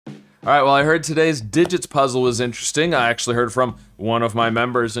All right, well, I heard today's digits puzzle was interesting. I actually heard from one of my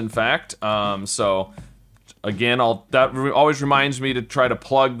members, in fact. So, again, always reminds me to try to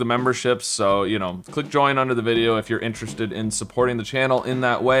plug the memberships. So, you know, click join under the video if you're interested in supporting the channel in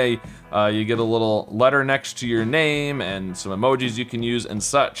that way. You get a little letter next to your name and some emojis you can use and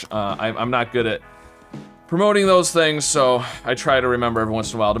such. I'm not good at promoting those things, so I try to remember every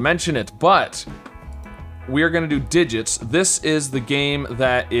once in a while to mention it. But we are going to do digits. This is the game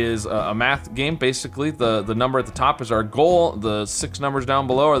that is a math game, basically. The number at the top is our goal. The 6 numbers down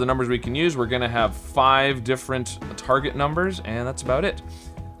below are the numbers we can use. We're going to have 5 different target numbers, and that's about it.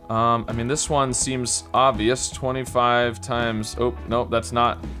 I mean, this one seems obvious. 25 times... Oh, no, that's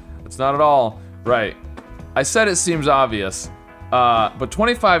not at all right. I said it seems obvious, but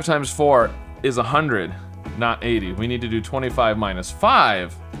 25 times 4 is 100, not 80. We need to do 25 minus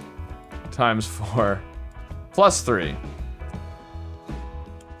 5 times 4. Plus 3.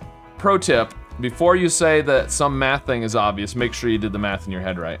 Pro tip, before you say that some math thing is obvious, make sure you did the math in your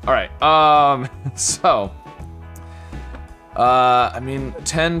head right. All right, I mean,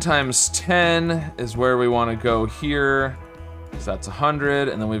 10 times 10 is where we want to go here. So that's 100,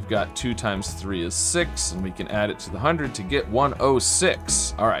 and then we've got 2 times 3 is 6, and we can add it to the 100 to get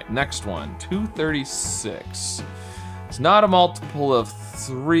 106. All right, next one, 236. It's not a multiple of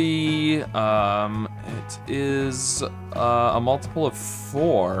 3, it is a multiple of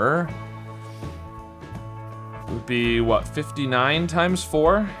 4. It would be, what, 59 times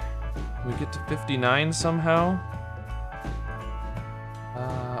 4? We get to 59 somehow?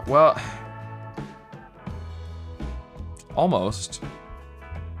 Well, almost.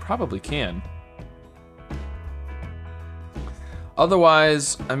 Probably can.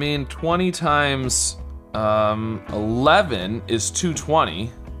 Otherwise, I mean, 20 times 11 is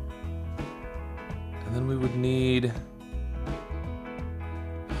 220. And then we would need...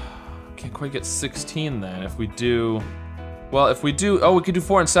 Can't quite get 16 then if we do... Well, if we do... Oh, we could do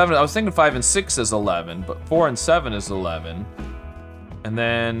 4 and 7. I was thinking 5 and 6 is 11, but 4 and 7 is 11. And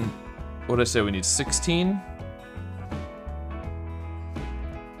then... What did I say? We need 16? I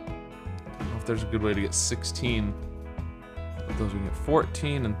don't know if there's a good way to get 16. With those we can get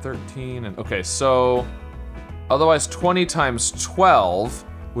 14 and 13 and... Okay, so... Otherwise, 20 times 12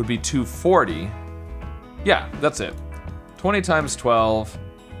 would be 240. Yeah, that's it. 20 times 12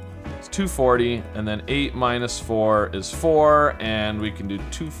 is 240, and then 8 minus 4 is 4, and we can do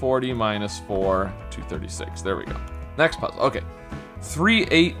 240 minus 4, 236. There we go. Next puzzle. Okay.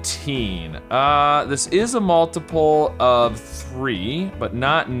 318. This is a multiple of 3, but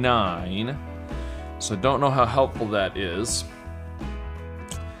not 9. So don't know how helpful that is.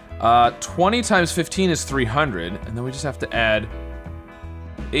 20 times 15 is 300, and then we just have to add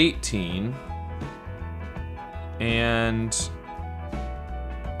 18. And,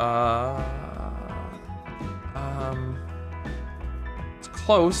 it's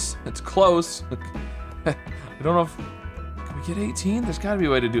close, it's close. I don't know if, can we get 18? There's gotta be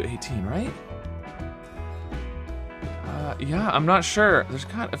a way to do 18, right? Yeah, I'm not sure.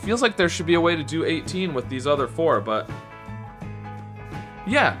 It feels like there should be a way to do 18 with these other 4, but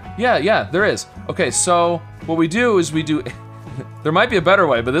yeah, there is. Okay, so what we do is we do, there might be a better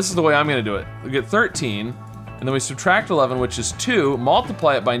way, but this is the way I'm gonna do it. We get 13, and then we subtract 11, which is 2,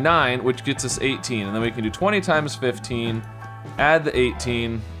 multiply it by 9, which gets us 18, and then we can do 20 times 15, add the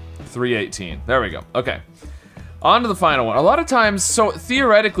 18, 318. There we go, okay. On to the final one. A lot of times, so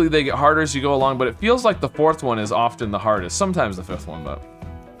theoretically they get harder as you go along, but it feels like the 4th one is often the hardest. Sometimes the 5th one, but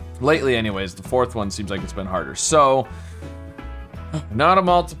lately anyways, the 4th one seems like it's been harder. So, not a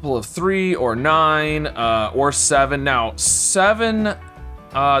multiple of 3 or 9 or 7. Now, 70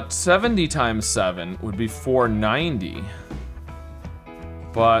 times 7 would be 490.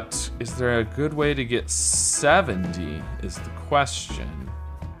 But is there a good way to get 70 is the question.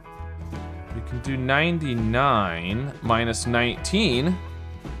 We can do 99 minus 19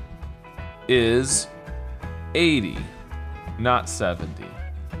 is 80, not 70.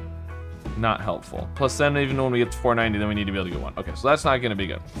 Not helpful. Plus then even when we get to 490, then we need to be able to get 1. Okay, so that's not gonna be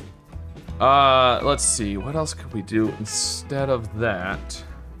good. Let's see, what else could we do instead of that?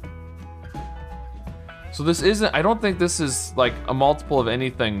 So this isn't, I don't think this is like a multiple of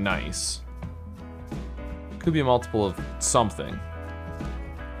anything nice. Could be a multiple of something.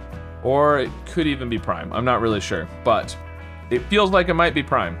 Or it could even be prime, I'm not really sure. But it feels like it might be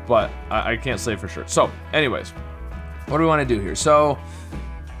prime, but I can't say for sure. So, anyways, what do we wanna do here? So,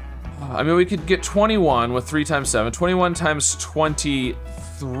 I mean, we could get 21 with 3 times 7. 21 times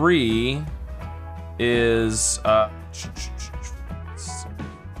 23 is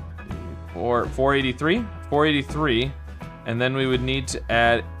 483. 483, and then we would need to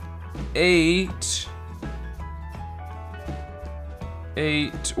add 8,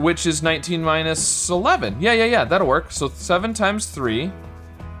 which is 19 minus 11. Yeah, that'll work. So 7 times 3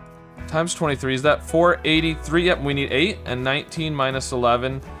 times 23, is that 483? Yep, we need 8, and 19 minus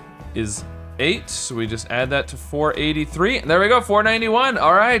 11 is 8, so we just add that to 483, and there we go, 491.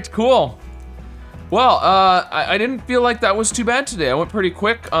 All right, cool. Well, I didn't feel like that was too bad today. I went pretty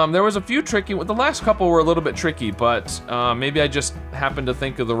quick. There was a few tricky, the last couple were a little bit tricky, but maybe I just happened to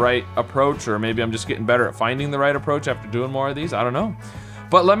think of the right approach, or maybe I'm just getting better at finding the right approach after doing more of these, I don't know.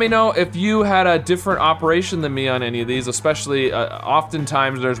 But let me know if you had a different operation than me on any of these, especially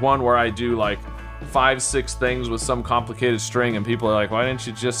oftentimes there's one where I do like 5, 6 things with some complicated string and people are like, why didn't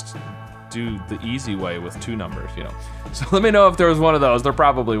you just do the easy way with 2 numbers, you know? So let me know if there was one of those, there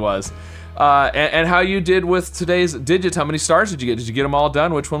probably was. And how you did with today's digits, how many stars did you get? Did you get them all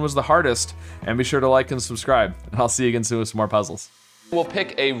done? Which one was the hardest? And be sure to like and subscribe. And I'll see you again soon with some more puzzles. We'll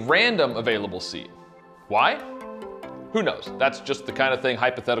pick a random available seat. Why? Who knows? That's just the kind of thing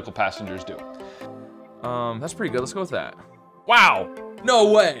hypothetical passengers do. That's pretty good. Let's go with that. Wow! No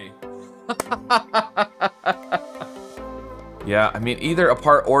way! Yeah, I mean, either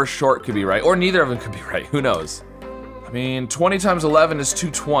apart or short could be right, or neither of them could be right. Who knows? I mean, 20 times 11 is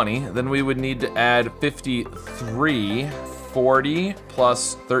 220. Then we would need to add 53. 40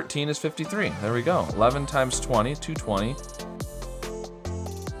 plus 13 is 53. There we go. 11 times 20, 220.